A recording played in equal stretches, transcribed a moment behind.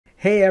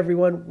Hey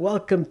everyone,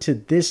 welcome to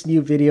this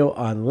new video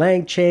on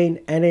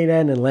LangChain,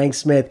 n8n, and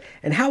LangSmith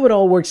and how it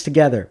all works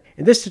together.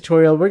 In this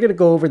tutorial, we're going to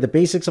go over the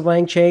basics of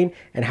LangChain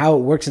and how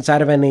it works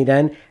inside of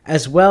n8n,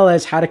 as well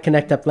as how to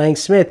connect up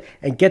LangSmith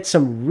and get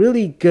some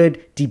really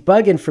good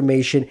debug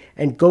information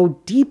and go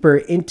deeper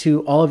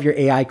into all of your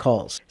AI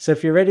calls. So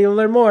if you're ready to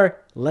learn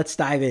more, let's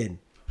dive in.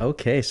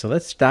 Okay, so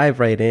let's dive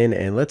right in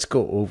and let's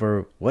go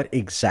over what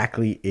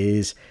exactly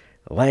is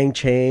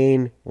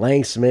LangChain,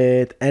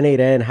 LangSmith,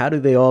 n8n, how do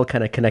they all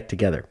kind of connect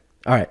together?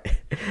 All right,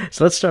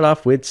 so let's start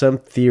off with some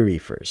theory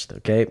first,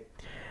 okay?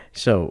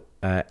 So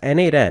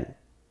n8n,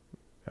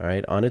 all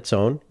right, on its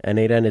own,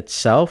 n8n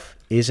itself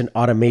is an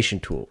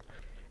automation tool.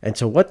 And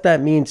so what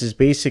that means is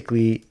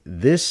basically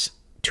this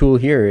tool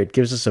here, it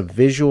gives us a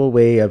visual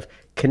way of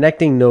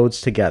connecting nodes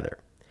together.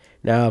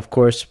 Now, of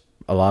course,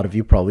 a lot of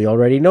you probably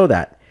already know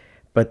that,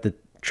 but the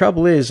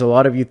trouble is a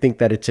lot of you think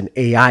that it's an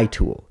AI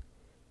tool.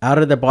 Out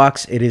of the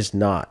box, it is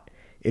not.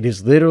 It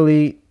is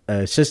literally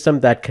a system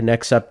that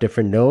connects up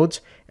different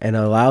nodes and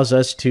allows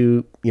us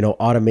to,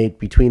 automate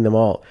between them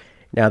all.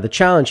 Now, the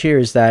challenge here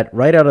is that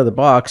right out of the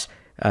box,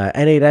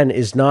 n8n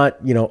is not,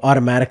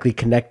 automatically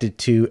connected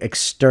to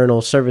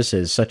external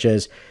services, such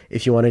as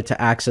if you wanted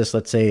to access,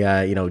 let's say,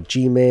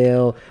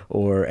 Gmail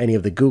or any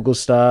of the Google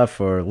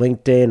stuff or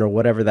LinkedIn or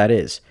whatever that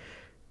is.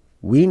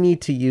 We need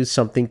to use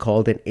something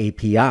called an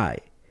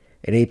API.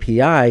 An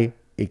API,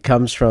 it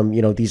comes from,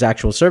 these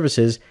actual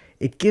services.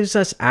 It gives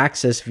us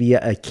access via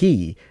a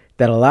key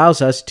that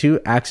allows us to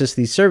access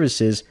these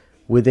services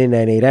within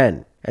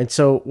n8n. And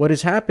so what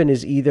has happened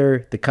is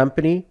either the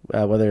company,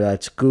 whether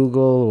that's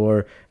Google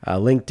or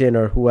LinkedIn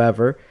or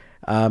whoever,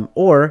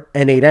 or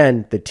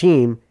n8n, the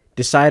team,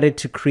 decided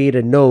to create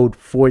a node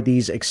for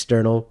these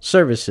external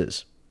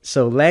services.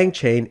 So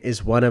LangChain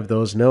is one of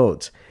those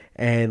nodes.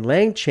 And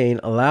LangChain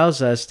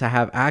allows us to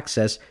have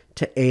access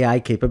to AI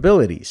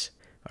capabilities.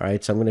 All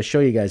right, so I'm going to show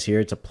you guys here.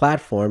 It's a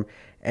platform,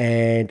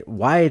 and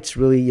why it's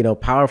really,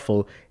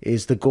 powerful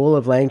is the goal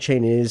of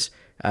LangChain is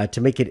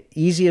to make it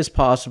easy as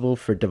possible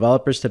for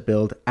developers to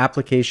build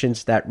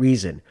applications that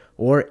reason,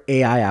 or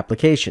AI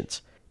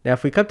applications. Now,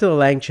 if we come to the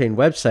LangChain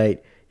website,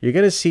 you're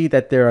going to see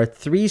that there are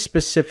 3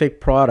 specific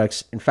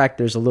products. In fact,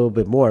 there's a little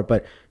bit more,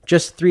 but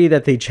just 3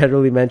 that they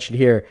generally mention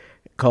here,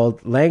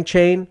 called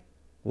LangChain,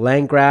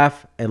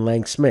 LangGraph, and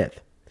LangSmith.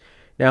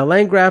 Now,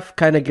 LangGraph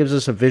kind of gives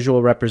us a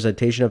visual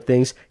representation of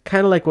things,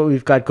 kind of like what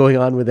we've got going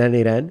on with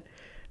n8n.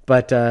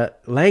 But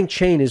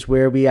LangChain is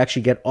where we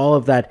actually get all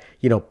of that,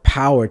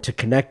 power to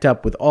connect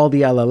up with all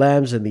the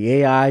LLMs and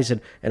the AIs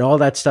and all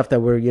that stuff that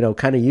we're,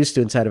 kind of used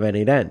to inside of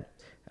n8n.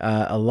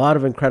 A lot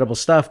of incredible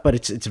stuff, but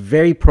it's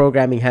very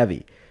programming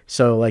heavy.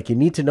 So, like, you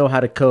need to know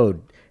how to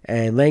code.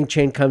 And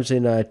LangChain comes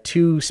in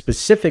 2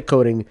 specific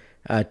coding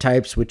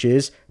types, which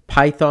is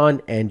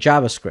Python and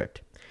JavaScript.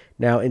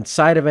 Now,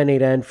 inside of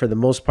n8n, for the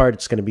most part,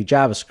 it's going to be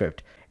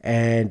JavaScript.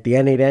 And the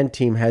n8n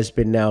team has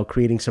been now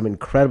creating some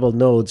incredible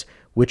nodes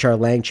which are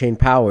LangChain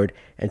powered,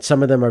 and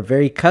some of them are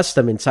very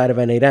custom inside of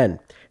n8n.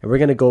 And we're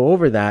going to go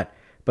over that,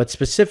 but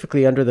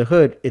specifically under the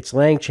hood, it's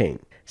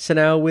LangChain. So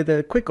now with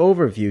a quick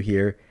overview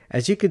here,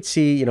 as you can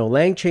see,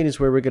 LangChain is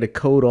where we're going to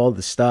code all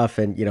the stuff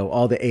and,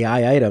 all the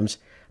AI items.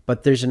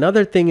 But there's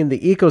another thing in the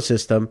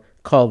ecosystem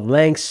called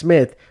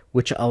LangSmith,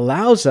 which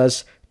allows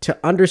us to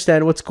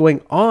understand what's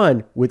going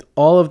on with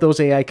all of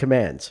those AI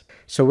commands.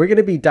 So we're going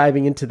to be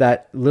diving into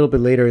that a little bit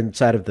later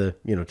inside of the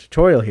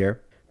tutorial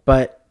here.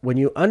 But when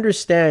you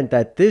understand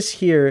that this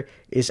here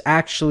is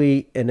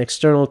actually an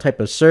external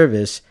type of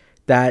service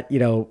that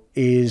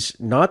is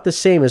not the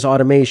same as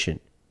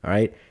automation, all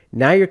right?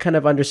 Now you're kind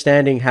of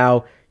understanding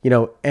how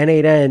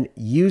n8n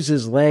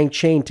uses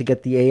LangChain to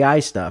get the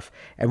AI stuff.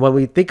 And when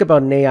we think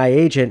about an AI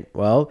agent,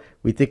 well,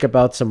 we think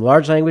about some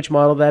large language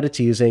model that it's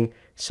using,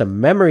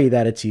 some memory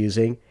that it's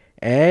using,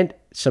 and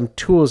some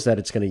tools that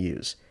it's going to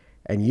use.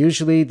 And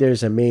usually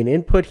there's a main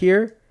input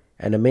here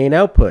and a main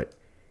output.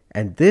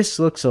 And this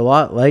looks a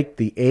lot like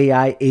the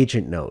AI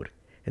agent node.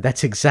 And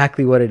that's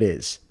exactly what it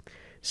is.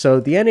 So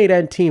the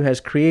n8n team has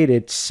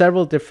created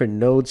several different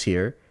nodes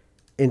here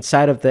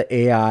inside of the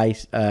AI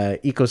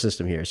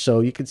ecosystem here. So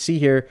you can see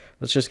here,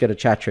 let's just get a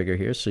chat trigger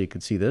here so you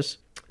can see this.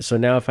 So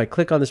now if I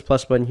click on this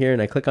plus button here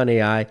and I click on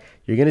AI,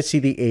 you're going to see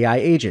the AI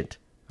agent.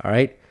 All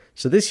right.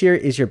 So this here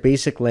is your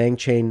basic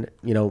LangChain,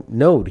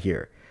 node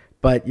here.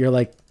 But you're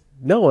like,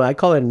 no, I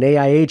call it an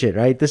AI agent,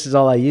 right? This is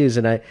all I use.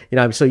 And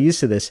I'm so used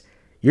to this.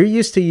 You're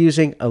used to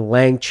using a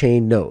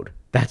LangChain node.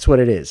 That's what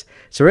it is.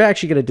 So we're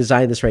actually going to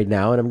design this right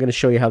now, and I'm going to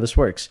show you how this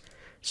works.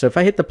 So if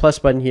I hit the plus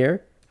button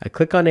here, I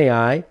click on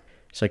AI.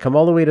 So I come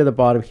all the way to the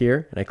bottom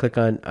here, and I click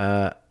on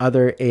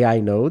other AI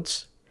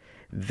nodes.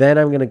 Then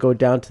I'm going to go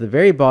down to the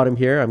very bottom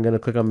here. I'm going to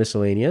click on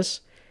miscellaneous.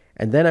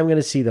 And then I'm going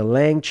to see the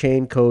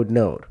LangChain code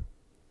node.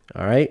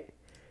 All right.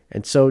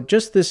 And so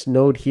just this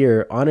node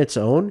here on its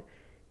own,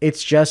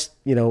 it's just,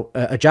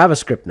 a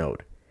JavaScript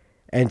node.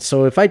 And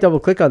so if I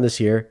double click on this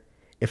here,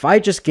 if I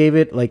just gave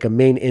it like a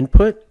main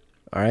input,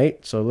 all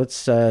right, so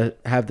let's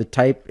have the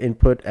type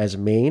input as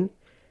main,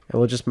 and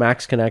we'll just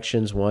max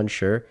connections 1,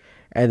 sure.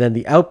 And then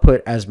the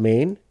output as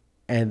main,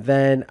 and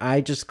then I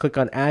just click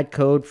on add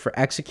code for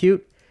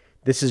execute.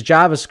 This is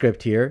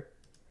JavaScript here.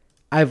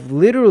 I've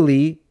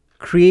literally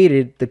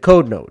created the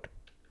code node.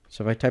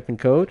 So if I type in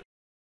code,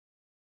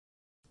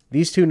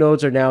 these two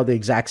nodes are now the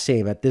exact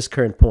same at this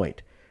current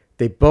point.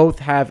 They both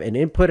have an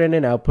input and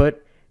an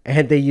output,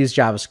 and they use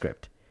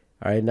JavaScript.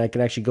 All right, and I can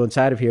actually go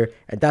inside of here,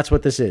 and that's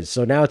what this is.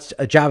 So now it's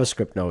a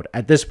JavaScript node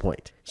at this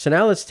point. So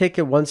now let's take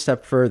it one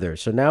step further.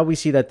 So now we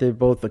see that they're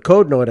both a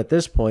code node at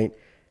this point.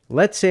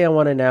 Let's say I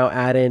want to now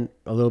add in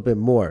a little bit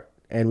more,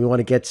 and we want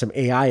to get some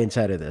AI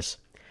inside of this.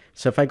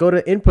 So if I go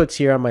to inputs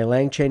here on my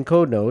LangChain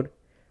code node,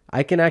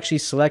 I can actually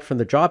select from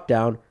the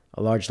dropdown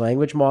a large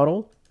language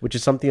model, which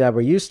is something that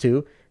we're used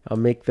to. I'll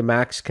make the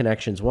max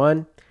connections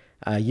 1.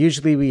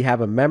 Usually we have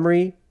a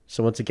memory.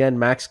 So once again,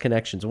 max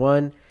connections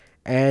 1.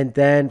 And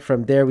then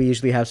from there, we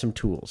usually have some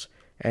tools.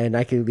 And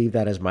I can leave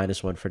that as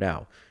 -1 for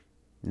now.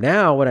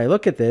 Now, when I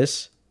look at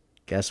this,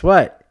 guess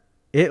what?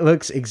 It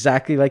looks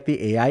exactly like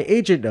the AI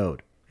agent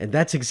node. And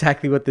that's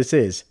exactly what this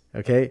is,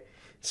 okay?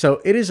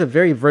 So it is a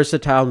very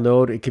versatile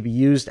node. It could be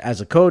used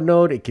as a code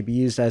node. It could be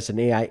used as an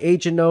AI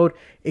agent node.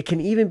 It can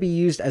even be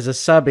used as a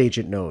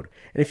sub-agent node.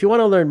 And if you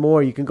want to learn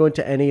more, you can go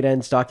into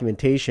n8n's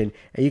documentation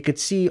and you could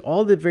see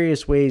all the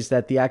various ways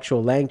that the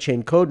actual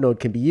LangChain code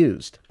node can be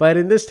used. But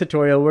in this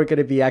tutorial, we're going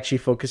to be actually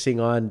focusing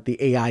on the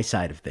AI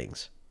side of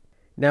things.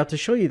 Now, to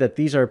show you that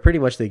these are pretty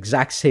much the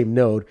exact same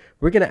node,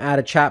 we're going to add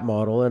a chat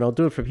model, and I'll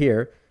do it from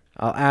here.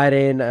 I'll add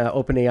in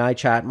OpenAI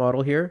chat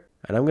model here,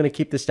 and I'm going to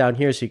keep this down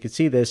here so you can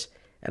see this.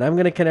 And I'm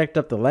going to connect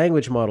up the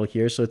language model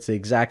here so it's the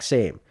exact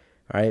same.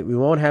 All right, we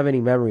won't have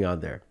any memory on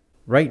there.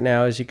 Right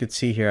now, as you can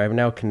see here, I've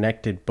now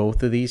connected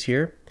both of these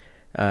here.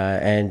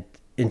 And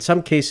in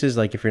some cases,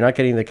 like if you're not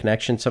getting the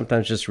connection,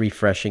 sometimes just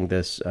refreshing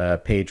this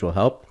page will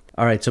help.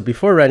 All right, so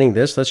before running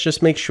this, let's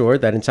just make sure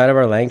that inside of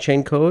our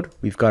LangChain code,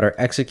 we've got our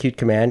execute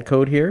command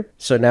code here.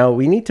 So now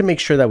we need to make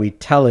sure that we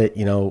tell it,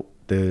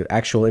 the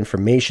actual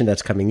information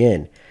that's coming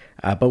in.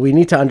 But we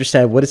need to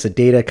understand what is the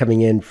data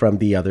coming in from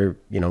the other,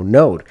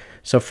 node.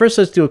 So first,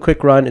 let's do a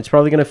quick run. It's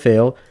probably going to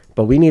fail,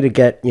 but we need to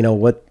get,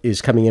 what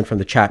is coming in from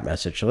the chat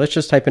message. So let's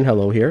just type in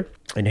hello here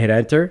and hit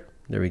enter.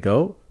 There we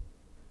go.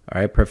 All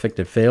right, perfect.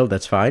 It failed.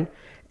 That's fine.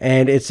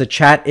 And it's a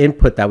chat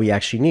input that we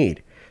actually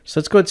need.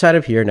 So let's go inside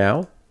of here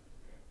now.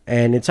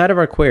 And inside of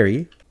our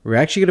query, we're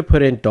actually going to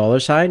put in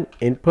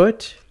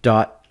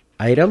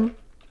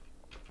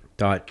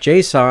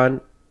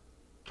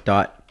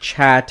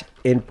 $input.item.json.chat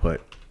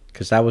input.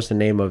 Because that was the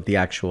name of the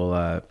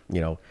actual,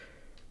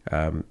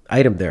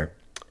 item there.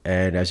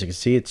 And as you can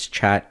see, it's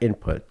chat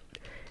input.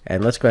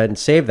 And let's go ahead and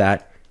save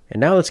that. And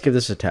now let's give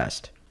this a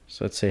test.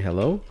 So let's say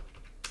hello.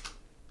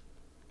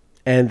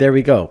 And there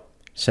we go.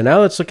 So now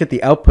let's look at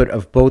the output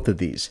of both of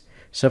these.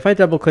 So if I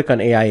double click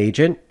on AI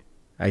agent,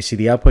 I see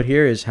the output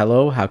here is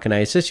hello, how can I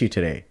assist you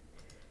today?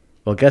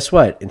 Well, guess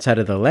what? Inside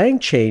of the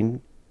LangChain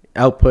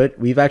output,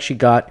 we've actually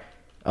got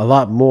a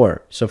lot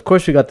more. So of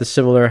course we got the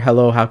similar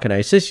hello, how can I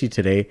assist you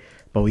today?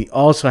 But we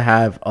also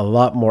have a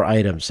lot more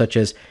items, such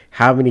as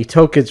how many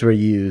tokens were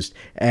used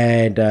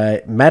and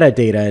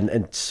metadata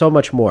and so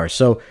much more.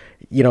 So,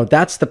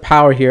 that's the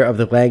power here of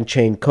the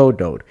LangChain code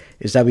node,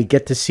 is that we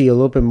get to see a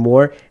little bit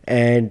more,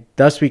 and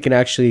thus we can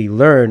actually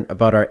learn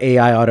about our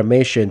AI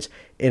automations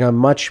in a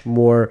much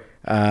more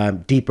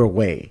deeper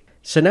way.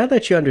 So now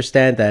that you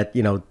understand that,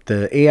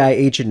 the AI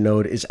agent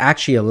node is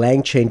actually a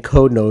LangChain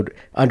code node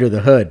under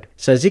the hood.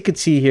 So as you can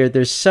see here,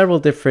 there's several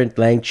different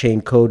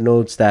LangChain code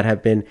nodes that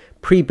have been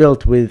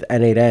pre-built with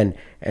n8n.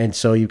 And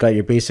so you've got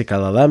your basic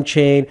LLM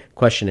chain,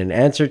 question and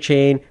answer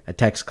chain, a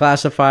text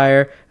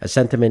classifier, a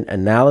sentiment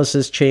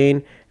analysis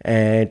chain,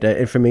 and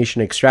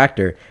information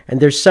extractor. And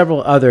there's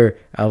several other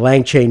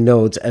LangChain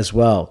nodes as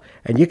well.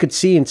 And you could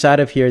see inside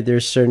of here,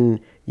 there's certain,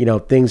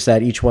 things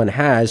that each one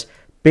has,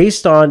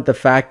 based on the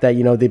fact that,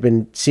 they've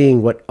been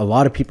seeing what a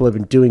lot of people have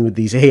been doing with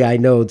these AI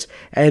nodes,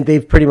 and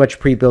they've pretty much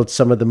pre-built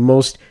some of the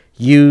most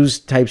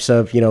used types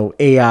of,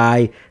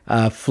 AI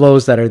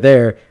flows that are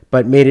there,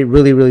 but made it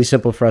really, really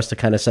simple for us to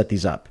kind of set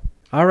these up.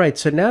 All right,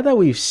 so now that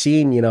we've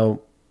seen, the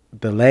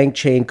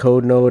LangChain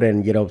code node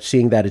and,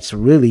 seeing that it's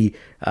really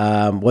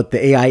what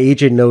the AI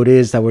agent node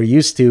is that we're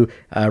used to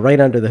right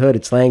under the hood,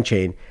 it's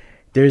LangChain.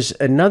 There's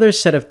another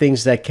set of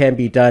things that can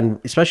be done,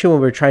 especially when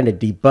we're trying to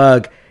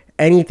debug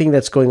anything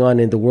that's going on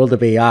in the world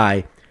of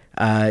AI.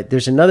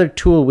 There's another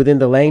tool within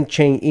the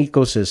LangChain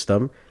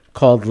ecosystem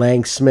called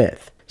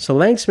LangSmith. So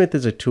LangSmith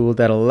is a tool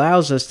that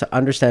allows us to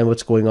understand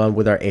what's going on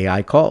with our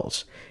AI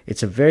calls.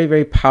 It's a very,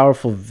 very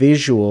powerful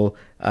visual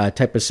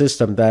type of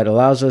system that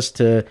allows us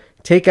to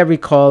take every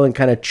call and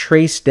kind of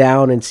trace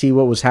down and see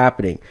what was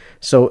happening.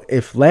 So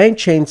if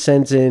LangChain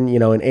sends in,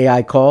 an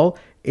AI call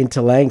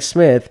into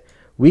LangSmith,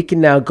 we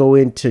can now go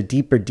into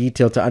deeper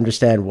detail to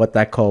understand what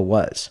that call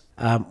was.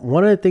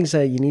 One of the things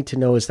that you need to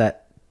know is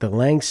that the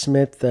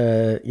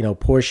LangSmith,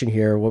 portion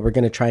here, what we're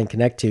going to try and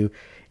connect to,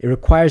 it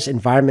requires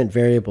environment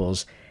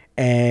variables.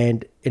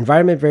 And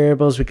environment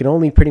variables we can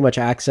only pretty much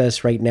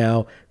access right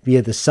now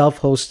via the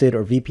self-hosted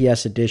or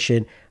VPS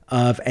edition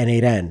of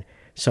n8n.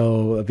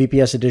 So a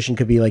VPS edition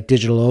could be like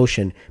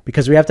DigitalOcean,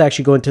 because we have to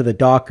actually go into the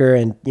Docker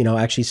and,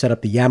 actually set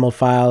up the YAML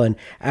file and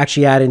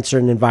actually add in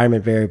certain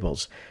environment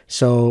variables.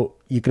 So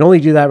you can only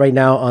do that right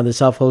now on the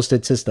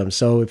self-hosted system.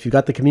 So if you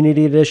got the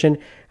community edition,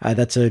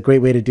 that's a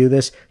great way to do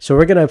this. So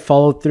we're going to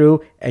follow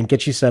through and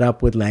get you set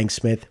up with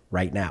LangSmith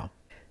right now.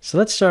 So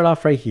let's start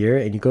off right here,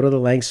 and you go to the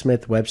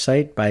LangSmith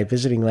website by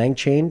visiting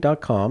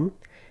langchain.com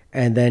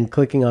and then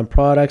clicking on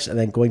products and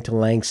then going to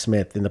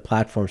LangSmith in the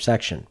platform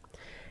section.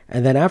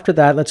 And then after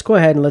that, let's go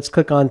ahead and let's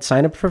click on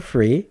sign up for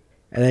free,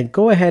 and then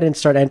go ahead and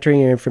start entering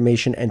your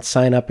information and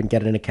sign up and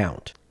get an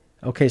account.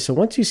 Okay, so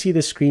once you see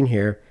this screen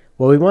here,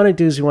 what we want to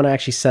do is we want to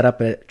actually set up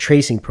a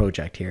tracing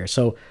project here.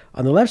 So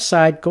on the left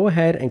side, go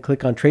ahead and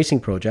click on tracing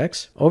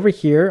projects. Over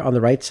here on the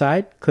right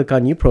side, click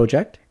on new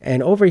project.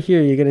 And over here,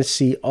 you're going to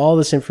see all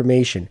this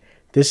information.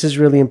 This is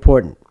really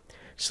important.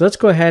 So let's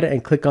go ahead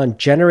and click on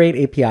generate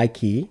API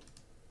key.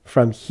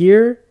 From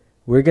here,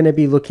 we're going to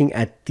be looking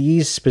at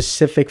these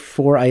specific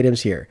 4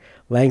 items here: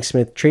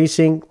 LangSmith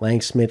tracing,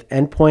 LangSmith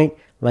endpoint,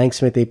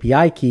 LangSmith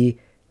API key,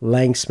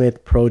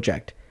 LangSmith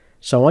project.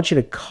 So I want you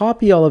to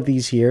copy all of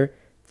these here,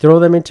 throw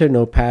them into a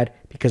notepad,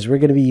 because we're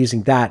going to be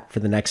using that for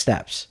the next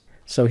steps.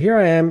 So here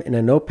I am in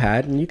a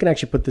notepad, and you can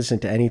actually put this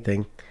into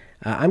anything.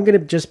 I'm going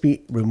to just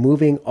be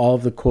removing all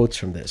of the quotes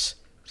from this.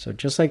 So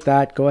just like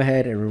that, go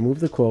ahead and remove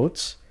the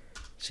quotes.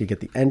 So you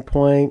get the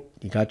endpoint,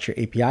 you got your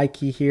API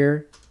key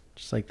here,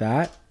 just like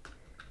that.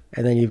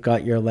 And then you've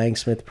got your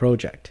LangSmith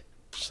project,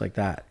 just like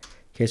that.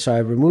 Okay, so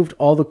I've removed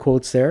all the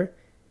quotes there.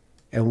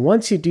 And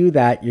once you do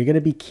that, you're going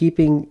to be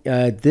keeping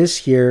this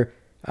here,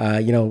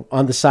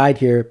 on the side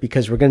here,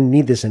 because we're going to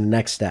need this in the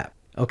next step.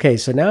 Okay,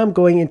 so now I'm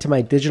going into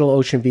my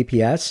DigitalOcean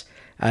VPS.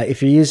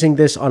 If you're using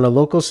this on a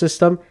local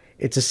system,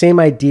 it's the same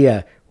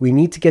idea. We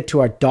need to get to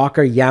our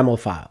Docker YAML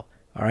file.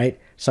 All right,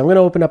 so I'm going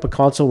to open up a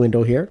console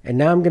window here, and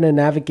now I'm going to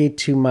navigate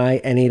to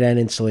my n8n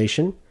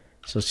installation.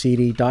 So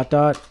cd ...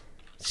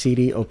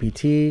 cd opt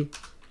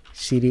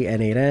cd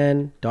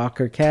n8n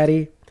docker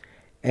caddy.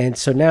 And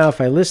so now if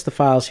I list the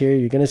files here,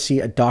 you're going to see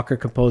a Docker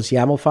compose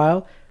YAML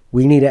file.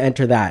 We need to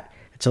enter that.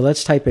 So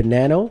let's type in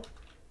nano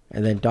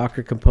and then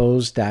docker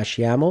compose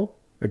 -YAML,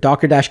 or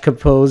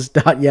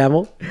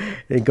docker-compose.yaml,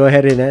 and go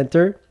ahead and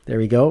enter. There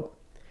we go.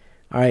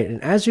 All right,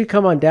 and as we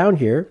come on down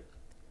here,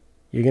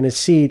 you're going to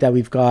see that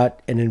we've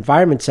got an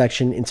environment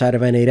section inside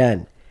of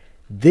n8n.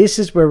 This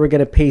is where we're going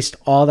to paste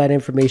all that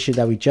information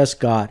that we just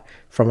got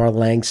from our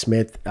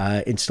LangSmith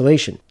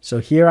installation. So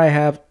here I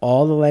have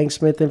all the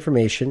LangSmith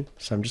information.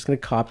 So I'm just going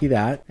to copy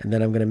that, and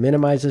then I'm going to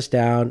minimize this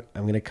down.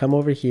 I'm going to come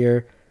over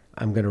here.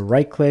 I'm going to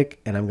right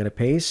click and I'm going to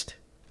paste.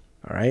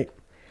 All right.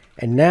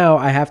 And now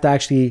I have to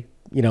actually,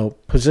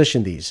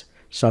 position these.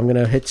 So I'm going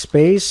to hit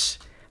space.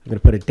 I'm going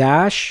to put a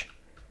dash.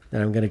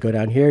 Then I'm going to go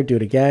down here, do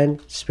it again,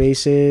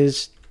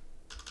 spaces,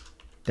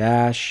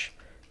 dash,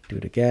 do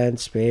it again,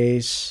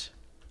 space,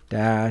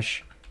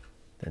 dash,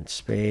 then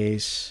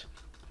space,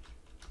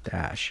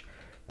 dash.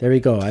 There we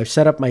go. I've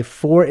set up my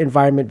 4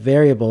 environment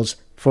variables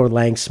for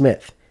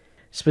LangSmith.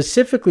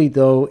 Specifically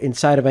though,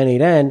 inside of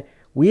n8n,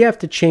 we have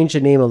to change the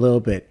name a little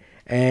bit,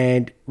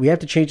 and we have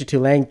to change it to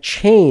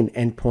LangChain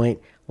endpoint,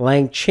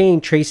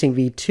 LangChain tracing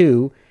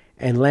v2,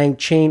 and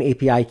LangChain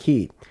API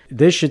key.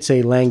 This should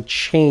say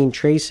LangChain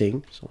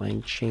tracing. So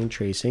LangChain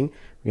tracing.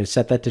 We're going to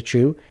set that to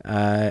true,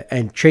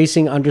 and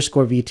tracing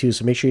underscore v2.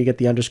 So make sure you get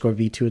the underscore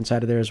v2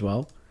 inside of there as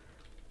well.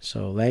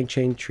 So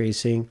LangChain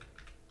tracing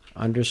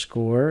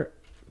underscore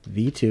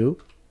v2.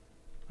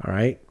 All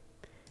right.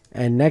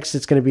 And next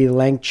it's going to be the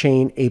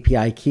LangChain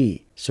API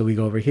key. So we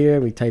go over here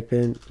and we type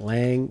in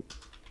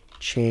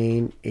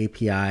LangChain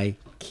API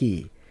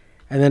key.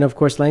 And then of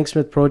course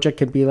LangSmith project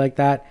can be like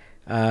that,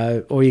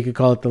 or you could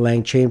call it the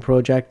LangChain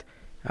project.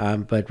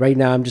 But right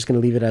now I'm just going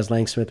to leave it as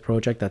LangSmith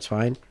project. That's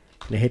fine.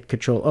 I'm going to hit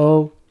Control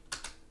O,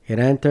 hit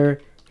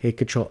enter, hit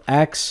Control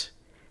X.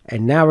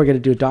 And now we're going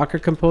to do a Docker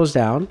compose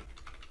down.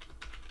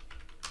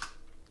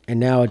 And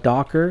now a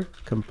Docker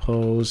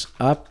compose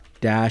up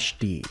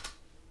 -D.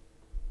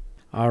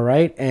 All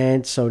right,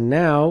 and so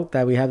now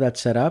that we have that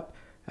set up,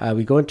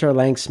 we go into our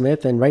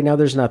LangSmith, and right now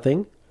there's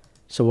nothing.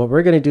 So what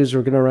we're going to do is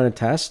we're going to run a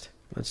test.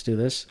 Let's do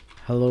this.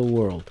 Hello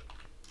world.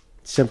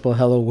 Simple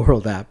hello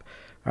world app.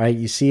 All right,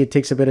 you see it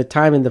takes a bit of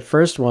time in the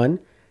first one,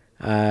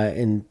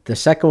 and the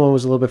second one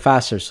was a little bit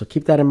faster. So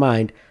keep that in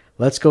mind.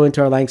 Let's go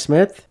into our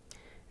LangSmith,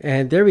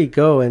 and there we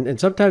go. And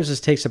sometimes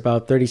this takes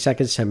about 30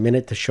 seconds to a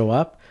minute to show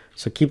up.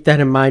 So keep that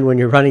in mind when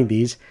you're running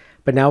these.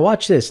 But now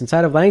watch this.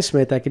 Inside of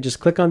LangSmith, I can just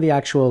click on the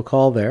actual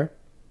call there.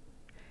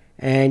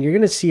 And you're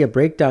going to see a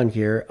breakdown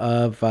here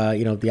of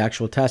the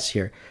actual tests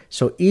here.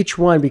 So each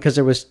one, because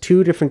there was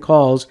 2 different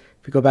calls,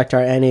 if we go back to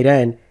our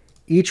n8n,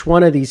 each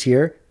one of these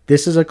here,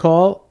 this is a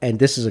call and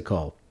this is a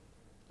call.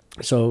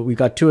 So we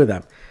got 2 of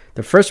them.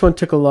 The first one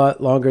took a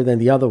lot longer than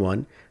the other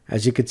one.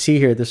 As you can see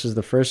here, this is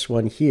the first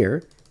one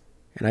here.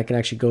 And I can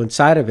actually go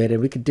inside of it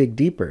and we could dig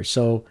deeper.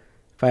 So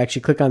if I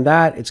actually click on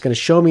that, it's going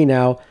to show me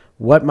now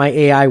what my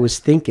AI was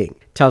thinking.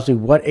 It tells me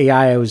what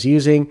AI I was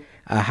using,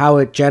 how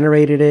it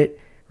generated it,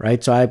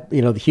 right? So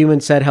the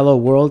human said hello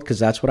world because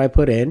that's what I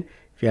put in.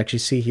 If you actually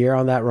see here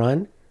on that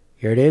run,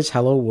 here it is,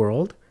 hello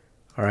world.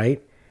 All right.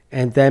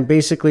 And then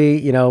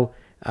basically,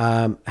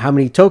 how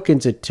many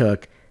tokens it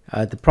took,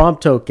 the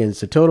prompt tokens,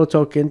 the total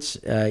tokens,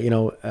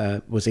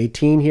 was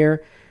 18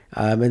 here.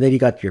 And then you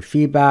got your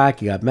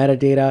feedback, you got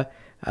metadata,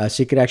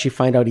 so you could actually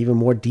find out even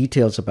more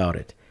details about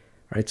it.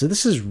 All right, so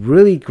this is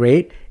really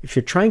great if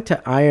you're trying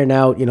to iron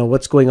out,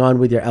 what's going on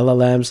with your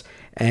LLMs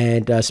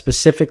and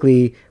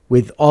specifically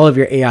with all of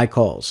your AI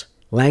calls.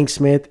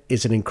 LangSmith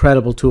is an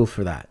incredible tool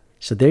for that.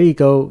 So there you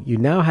go. You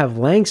now have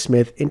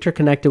LangSmith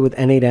interconnected with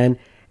n8n,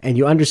 and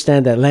you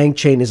understand that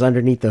LangChain is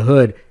underneath the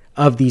hood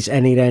of these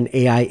n8n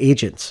AI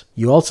agents.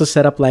 You also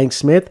set up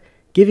LangSmith,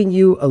 giving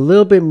you a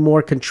little bit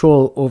more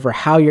control over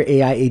how your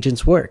AI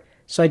agents work.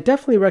 So I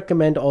definitely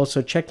recommend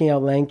also checking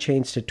out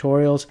LangChain's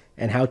tutorials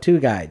and how-to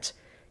guides.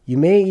 You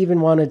may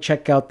even want to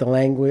check out the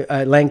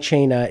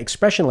LangChain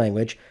expression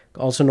language,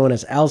 also known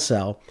as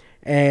LCL,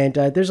 and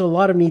there's a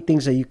lot of neat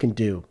things that you can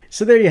do.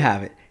 So there you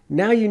have it.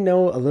 Now you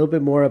know a little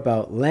bit more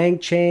about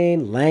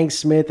LangChain,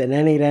 LangSmith, and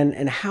n8n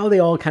and how they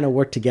all kind of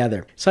work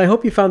together. So I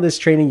hope you found this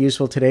training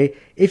useful today.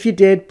 If you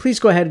did, please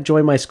go ahead and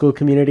join my school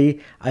community.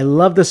 I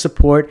love the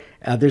support.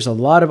 There's a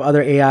lot of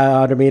other AI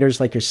automators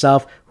like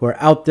yourself who are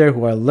out there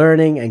who are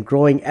learning and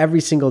growing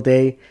every single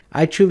day.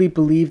 I truly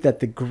believe that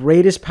the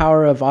greatest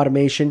power of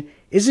automation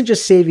isn't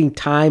just saving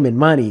time and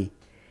money,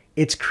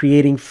 it's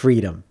creating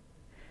freedom.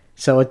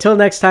 So until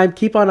next time,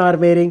 keep on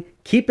automating,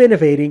 keep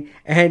innovating,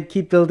 and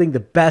keep building the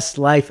best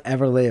life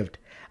ever lived.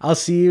 I'll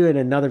see you in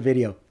another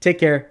video. Take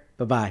care.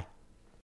 Bye-bye.